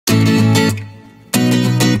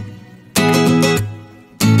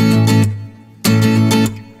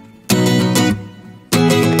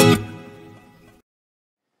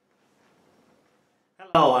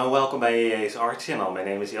Hello and welcome by EA's art channel. My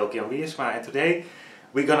name is Ilke Wiersma and today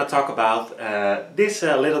we're gonna talk about this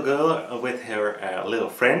little girl with her little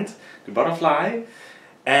friend, the butterfly.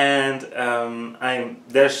 And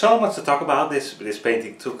there's so much to talk about. This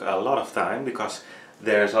painting took a lot of time because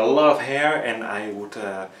there's a lot of hair, and I would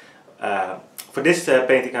for this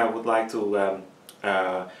painting I would like to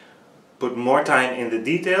put more time in the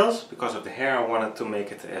details. Because of the hair, I wanted to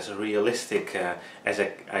make it as realistic as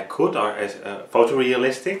I could, or as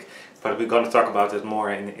photorealistic. But we're going to talk about it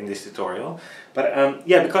more in this tutorial. But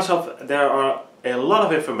yeah, because of there are a lot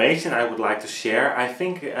of information I would like to share, I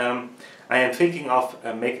think I am thinking of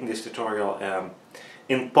making this tutorial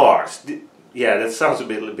in parts. Yeah, that sounds a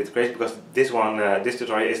bit crazy because this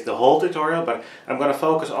tutorial is the whole tutorial, but I'm going to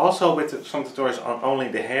focus also with some tutorials on only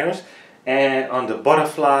the hairs and on the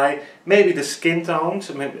butterfly, maybe the skin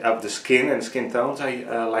tones, maybe the skin and skin tones I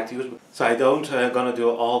like to use. So I don't gonna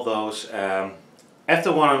do all those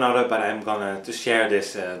after one another, but I'm gonna to share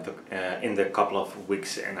this in the couple of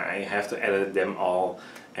weeks, and I have to edit them all,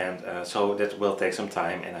 and so that will take some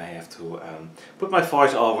time, and I have to put my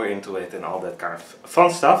voice over into it and all that kind of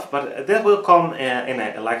fun stuff. But that will come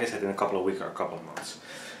like I said, in a couple of weeks or a couple of months.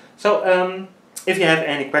 So if you have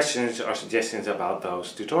any questions or suggestions about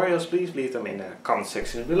those tutorials, please leave them in the comment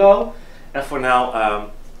section below. And for now,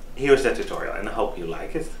 here's the tutorial, and I hope you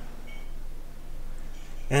like it.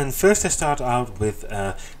 And first I start out with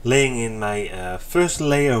laying in my first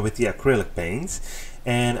layer with the acrylic paints.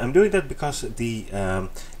 And I'm doing that because the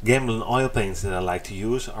Gamblin oil paints that I like to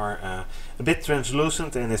use are a bit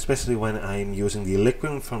translucent, and especially when I'm using the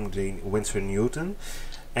liquid from the Winsor Newton.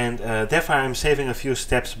 And therefore I'm saving a few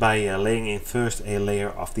steps by laying in first a layer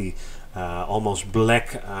of the almost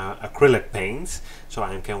black acrylic paints, so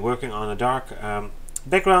I can working on a dark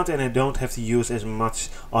background, and I don't have to use as much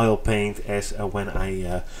oil paint as when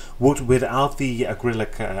I would without the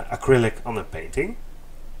acrylic on the painting.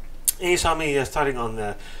 And you saw me starting on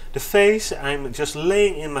the face. I'm just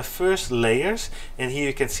laying in my first layers, and here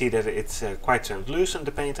you can see that it's quite translucent,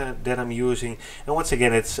 the paint that I'm using. And once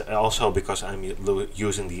again, it's also because I'm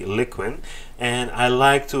using the liquid, and I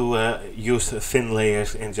like to use thin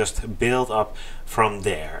layers and just build up from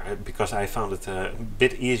there, because I found it a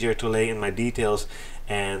bit easier to lay in my details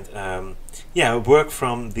and yeah, work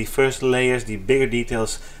from the first layers, the bigger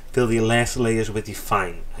details, till the last layers with the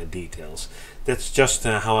fine details. That's just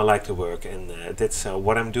how I like to work, and that's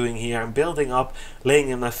what I'm doing here. I'm building up, laying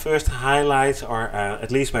in my first highlights, or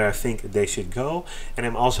at least where I think they should go, and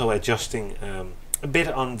I'm also adjusting a bit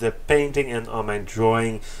on the painting and on my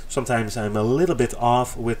drawing. Sometimes I'm a little bit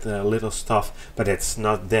off with little stuff, but it's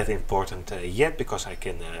not that important yet, because I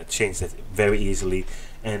can change that very easily.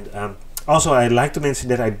 And also, I'd like to mention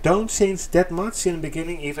that I don't change that much in the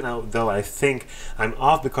beginning, even though I think I'm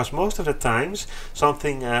off, because most of the times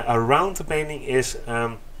something around the painting is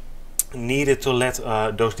needed to let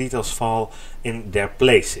those details fall in their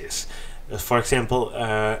places. For example,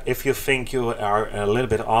 if you think you are a little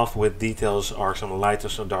bit off with details or some lights or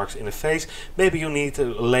some darks in the face, maybe you need to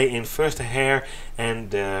lay in first the hair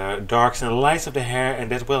and the darks and lights of the hair, and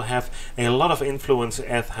that will have a lot of influence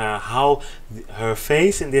at how her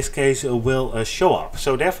face in this case will show up.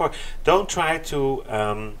 So therefore, don't try to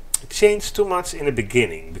change too much in the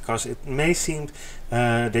beginning, because it may seem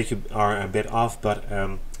that you are a bit off, but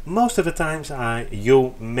most of the times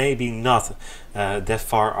you may be not that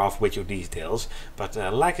far off with your details, but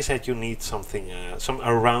like I said, you need something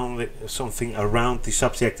around the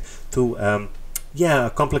subject to yeah,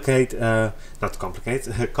 complement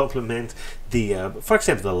the for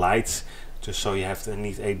example the lights, just so you have to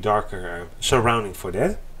need a darker surrounding for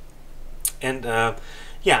that. And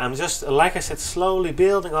yeah, I'm just, like I said, slowly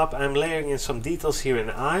building up. I'm layering in some details here in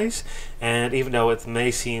the eyes, and even though it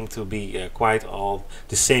may seem to be quite all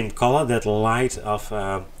the same color, that light of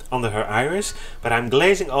under her iris, but I'm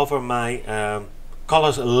glazing over my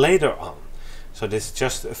colors later on. So this is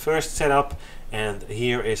just a first setup, and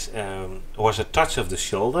here was a touch of the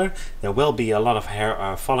shoulder. There will be a lot of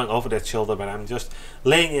hair falling over that shoulder, but I'm just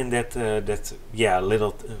laying in that yeah,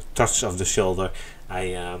 little touch of the shoulder.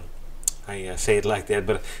 I say it like that,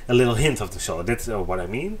 but a little hint of the shoulder, that's what I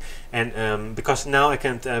mean. And because now I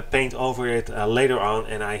can paint over it later on,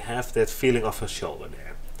 and I have that feeling of a shoulder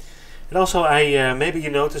there. And also, maybe you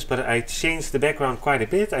noticed, but I changed the background quite a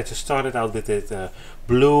bit. I just started out with it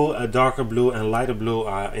blue, darker blue and lighter blue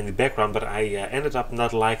in the background, but I ended up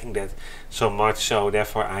not liking that so much, so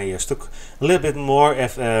therefore I stuck a little bit more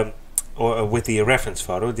with the reference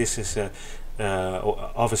photo. This is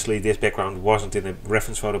obviously this background wasn't in a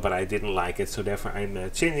reference photo, but I didn't like it, so therefore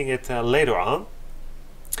I'm changing it later on.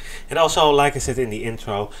 And also, like I said in the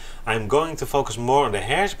intro, I'm going to focus more on the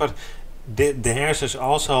hairs, but the hairs is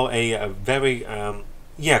also a very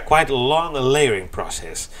quite a long layering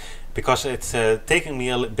process, because it's taking me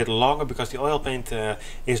a bit longer because the oil paint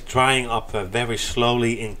is drying up very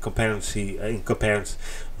slowly in comparison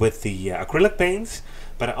with the acrylic paints.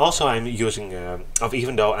 But also I'm using,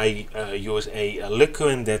 even though I use a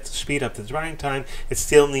liquid that speed up the drying time, it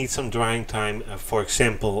still needs some drying time. For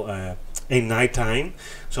example, a night time.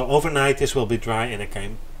 So overnight this will be dry, and I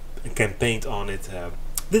can paint on it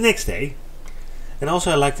the next day. And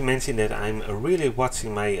also I'd like to mention that I'm really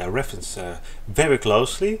watching my reference very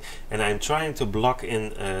closely, and I'm trying to block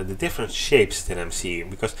in the different shapes that I'm seeing.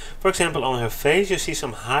 Because, for example, on her face you see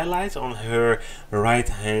some highlights on her right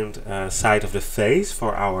hand side of the face.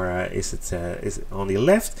 For our is it on the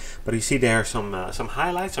left, but you see there are some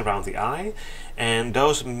highlights around the eye, and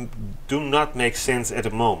those do not make sense at the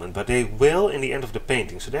moment, but they will in the end of the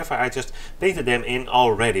painting. So therefore I just painted them in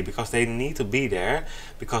already, because they need to be there,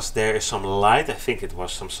 because there is some light, I think it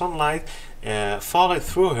was some sunlight, falling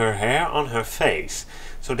through her hair on her face.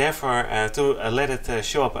 So therefore to let it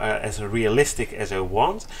show up as realistic as I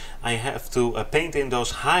want, I have to paint in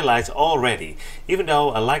those highlights already, even though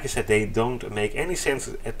like I said, they don't make any sense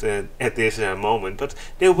at this moment, but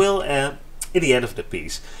they will in the end of the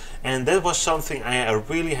piece. And that was something I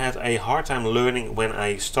really had a hard time learning when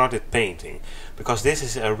I started painting, because this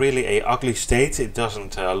is really a ugly state. It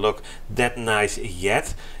doesn't look that nice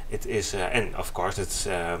yet. It is, and of course it's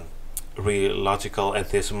really logical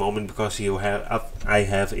at this moment, because you have I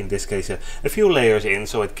have in this case a few layers in,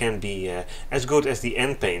 so it can be as good as the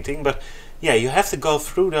end painting. But yeah, you have to go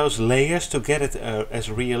through those layers to get it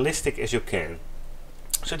as realistic as you can.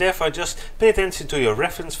 So therefore just pay attention to your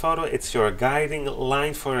reference photo. It's your guiding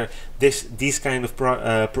line for these kind of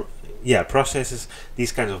processes,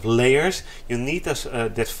 these kinds of layers. You need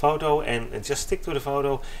that photo, and just stick to the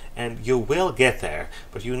photo and you will get there.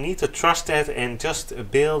 But you need to trust that, and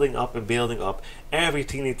just building up and building up every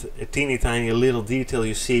teeny tiny little detail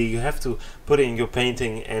you see, you have to put in your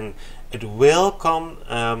painting, and it will come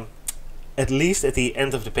at least at the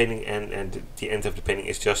end of the painting, and the end of the painting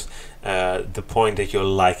is just the point that you're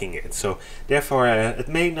liking it. So therefore it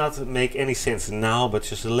may not make any sense now, but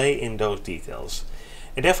just lay in those details.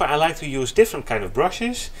 And therefore I like to use different kind of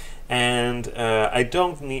brushes, and I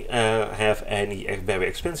don't need, have any very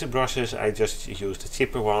expensive brushes. I just use the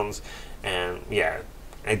cheaper ones, and yeah,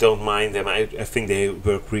 I don't mind them. I think they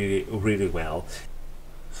work really well.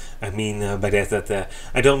 I mean by that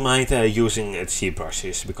I don't mind using cheap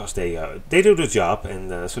brushes, because they do the job,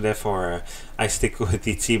 and so therefore I stick with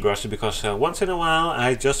the cheap brushes, because once in a while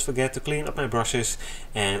I just forget to clean up my brushes,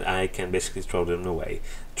 and I can basically throw them away.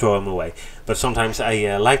 But sometimes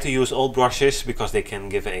I like to use old brushes, because they can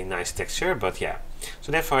give a nice texture. But yeah,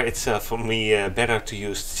 so therefore it's for me better to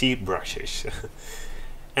use cheap brushes.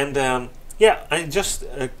 And yeah, I just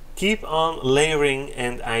keep on layering,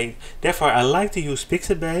 and therefore I like to use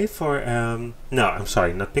Pixabay for no, I'm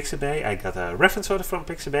sorry, not Pixabay. I got a reference photo from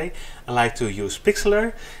Pixabay. I like to use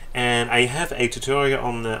Pixlr, and I have a tutorial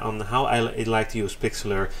on how I like to use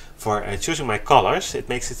Pixlr for choosing my colors. It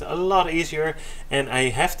makes it a lot easier, and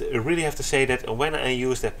I really have to say that when I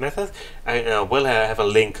use that method, I will have a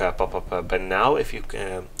link pop up by now if you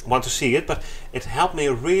want to see it. But it helped me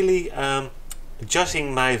really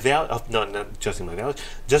judging my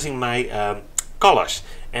colors,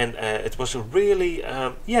 and it was really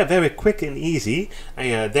very quick and easy.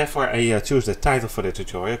 Therefore I choose the title for the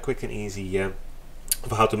tutorial, quick and easy,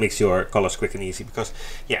 of how to mix your colors quick and easy, because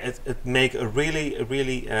yeah, it make a really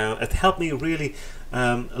it helped me really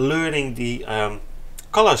learning the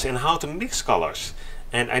colors and how to mix colors,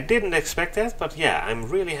 and I didn't expect that. But yeah, I'm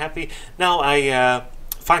really happy now. I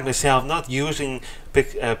find myself not using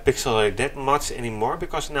Pixlr that much anymore,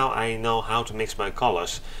 because now I know how to mix my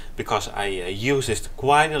colors, because I used it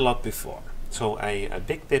quite a lot before. So a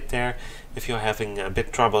big tip there: if you're having a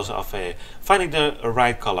bit troubles of finding the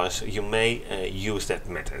right colors, you may use that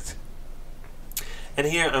method. And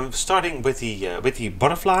here I'm starting with the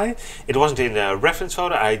butterfly. It wasn't in the reference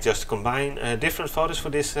photo. I just combined different photos for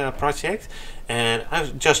this project, and I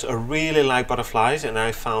just really like butterflies, and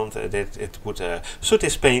I found that it would suit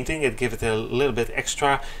this painting. It gives it a little bit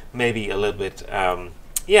extra, maybe a little bit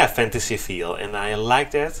fantasy feel, and I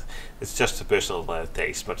like that. It's just a personal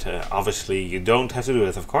taste, but obviously you don't have to do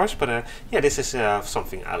it, of course. But yeah, this is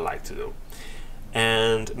something I like to do.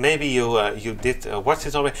 And maybe you did watch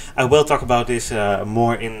this already. I will talk about this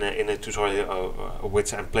more in a tutorial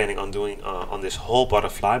which I'm planning on doing on this whole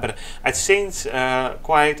butterfly. But I changed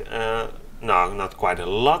quite no, not quite a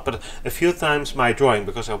lot, but a few times my drawing,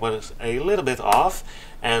 because I was a little bit off,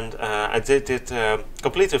 and I did it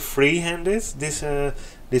completely free-handed.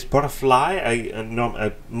 This butterfly,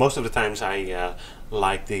 most of the times I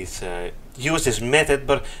like this use this method,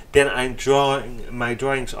 but then I'm drawing my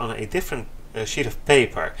drawings on a different sheet of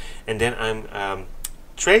paper, and then I'm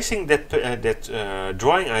tracing that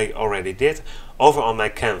drawing I already did over on my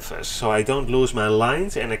canvas, so I don't lose my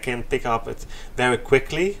lines and I can pick up it very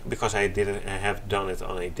quickly because I didn't have done it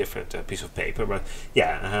on a different piece of paper. But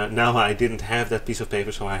yeah, now I didn't have that piece of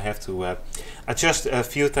paper, so I have to adjust a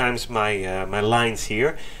few times my my lines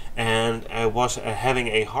here. And I was having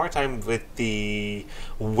a hard time with the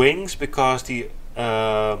wings because the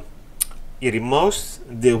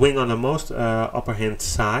wing on the most upper hand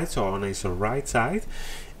side, so on his right side,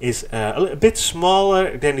 is a bit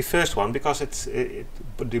smaller than the first one because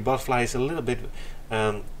the butterfly is a little bit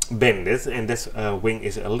bended, and this wing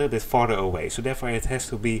is a little bit farther away. So therefore, it has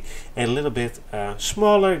to be a little bit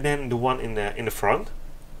smaller than the one in the front.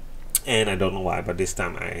 And I don't know why, but this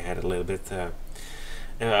time I had a little bit.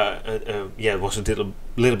 Yeah, it was a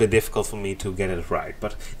little bit difficult for me to get it right,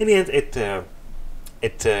 but in the end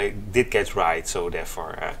it did get right, so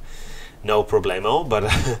therefore no problemo. But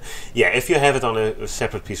yeah, if you have it on a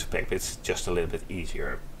separate piece of paper, it's just a little bit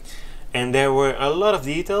easier. And there were a lot of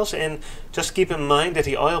details, and just keep in mind that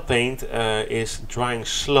the oil paint is drying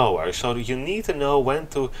slower, so you need to know when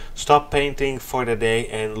to stop painting for the day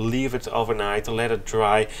and leave it overnight to let it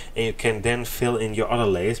dry, and you can then fill in your other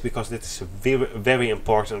layers, because this is very, very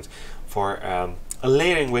important for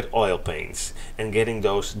layering with oil paints and getting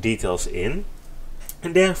those details in.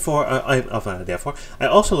 And therefore, I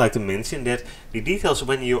also like to mention that the details,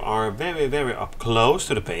 when you are very, very up close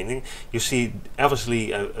to the painting, you see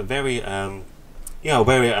obviously a very,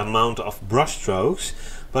 very amount of brush strokes.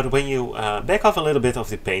 But when you back off a little bit of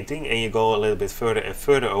the painting and you go a little bit further and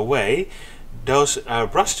further away, those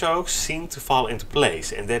brush strokes seem to fall into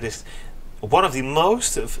place, and that is one of the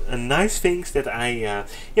most nice things that I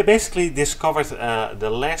basically discovered the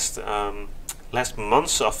last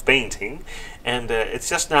months of painting, and it's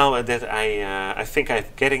just now that I think I'm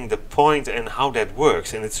getting the point and how that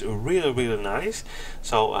works, and it's really, really nice.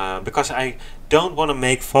 So because I don't want to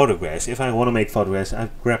make photographs. If I want to make photographs, I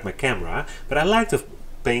grab my camera, but I like to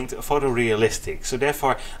paint photorealistic, so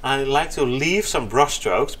therefore I like to leave some brush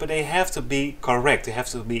strokes, but they have to be correct. They have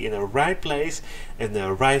to be in the right place, in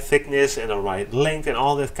the right thickness and the right length and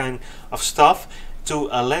all that kind of stuff, to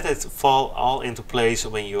let it fall all into place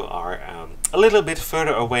when you are a little bit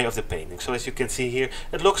further away of the painting. So as you can see here,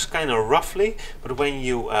 it looks kind of roughly, but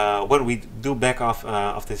when we do back off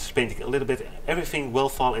of this painting a little bit, everything will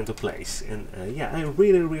fall into place. And yeah, I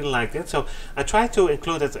really, really like that. So I try to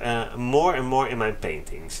include it more and more in my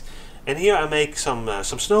paintings. And here I make some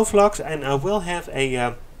snow flakes, and I will have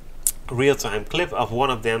a real-time clip of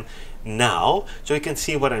one of them now, so you can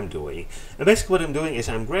see what I'm doing. And basically what I'm doing is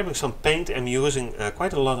I'm grabbing some paint. I'm using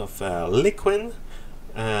quite a lot of liquid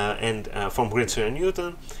and from Winsor &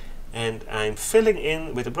 Newton, and I'm filling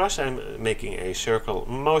in with the brush. I'm making a circle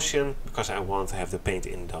motion because I want to have the paint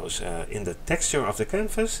in those in the texture of the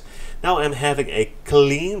canvas. Now I'm having a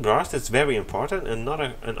clean brush. That's very important.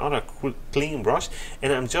 Another clean brush,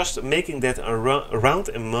 and I'm just making that around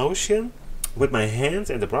a motion with my hand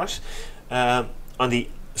and the brush on the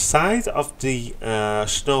side of the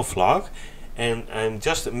snow flake, and I'm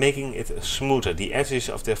just making it smoother, the edges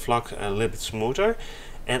of the flake a little bit smoother.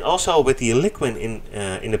 And also with the liquid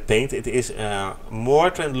in the paint, it is more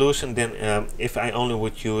translucent than if I only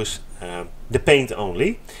would use the paint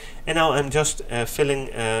only. And now I'm just filling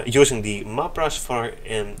using the mop brush for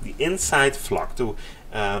the inside flake to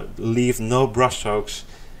leave no brush strokes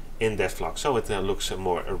in that flake, so it looks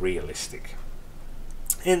more realistic.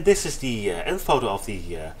 And this is the end photo of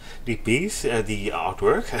the piece, the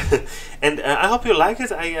artwork. And I hope you like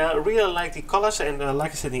it. I really like the colors, and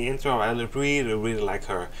like I said in the intro, I really, really like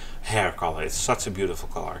her hair color. It's such a beautiful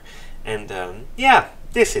color. And yeah,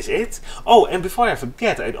 this is it. Oh, and before I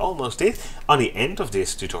forget, I almost did, on the end of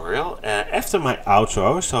this tutorial, after my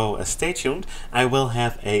outro, so stay tuned, I will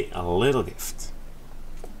have a little gift.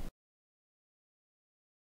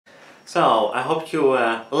 So, I hope you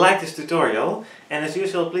like this tutorial, and as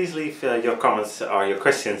usual, please leave your comments or your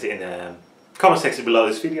questions in the comment section below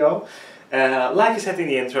this video. Like I said in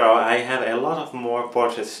the intro, I have a lot of more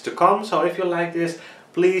portraits to come, so if you like this,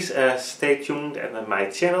 please stay tuned at my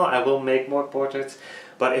channel. I will make more portraits,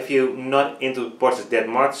 but if you're not into portraits that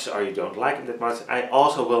much, or you don't like them that much, I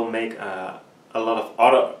also will make a lot of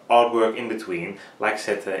other artwork in between, like I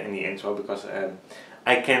said in the intro, because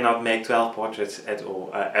I cannot make 12 portraits at all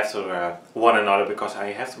after one another, because I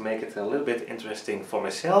have to make it a little bit interesting for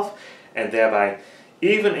myself, and thereby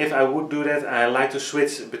even if I would do that, I like to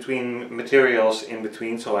switch between materials in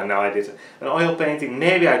between. So now I did an oil painting,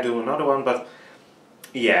 maybe I do another one, but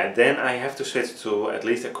yeah, then I have to switch to at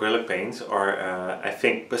least acrylic paints, or I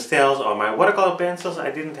think pastels, or my watercolor pencils.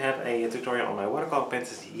 I didn't have a tutorial on my watercolor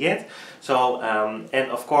pencils yet. So,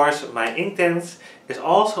 and of course my Inktense is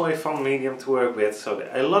also a fun medium to work with. So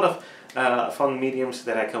a lot of fun mediums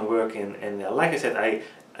that I can work in, and like I said,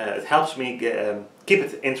 it helps me keep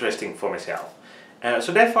it interesting for myself.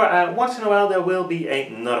 So therefore, once in a while there will be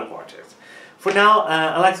another project. For now,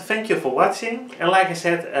 I'd like to thank you for watching, and like I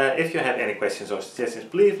said, if you have any questions or suggestions,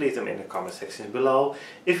 please leave them in the comment section below.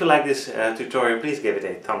 If you like this tutorial, please give it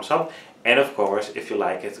a thumbs up, and of course, if you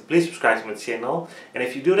like it, please subscribe to my channel. And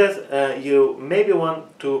if you do that, you maybe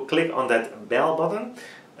want to click on that bell button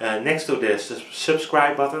next to the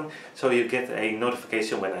subscribe button, so you get a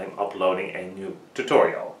notification when I'm uploading a new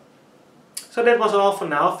tutorial. So that was all for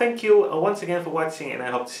now. Thank you once again for watching, and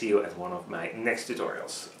I hope to see you at one of my next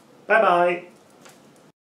tutorials. Bye bye!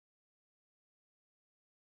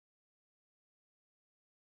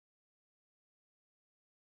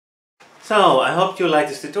 So, I hope you liked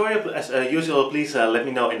this tutorial. As usual, please let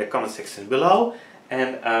me know in the comment section below.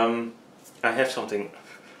 And I have something.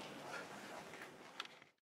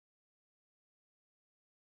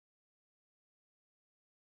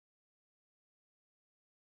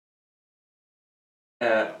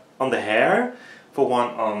 On the hair, for one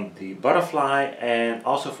on the butterfly, and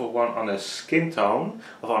also for one on the skin tone,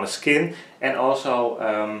 or on the skin, and also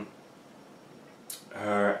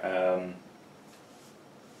her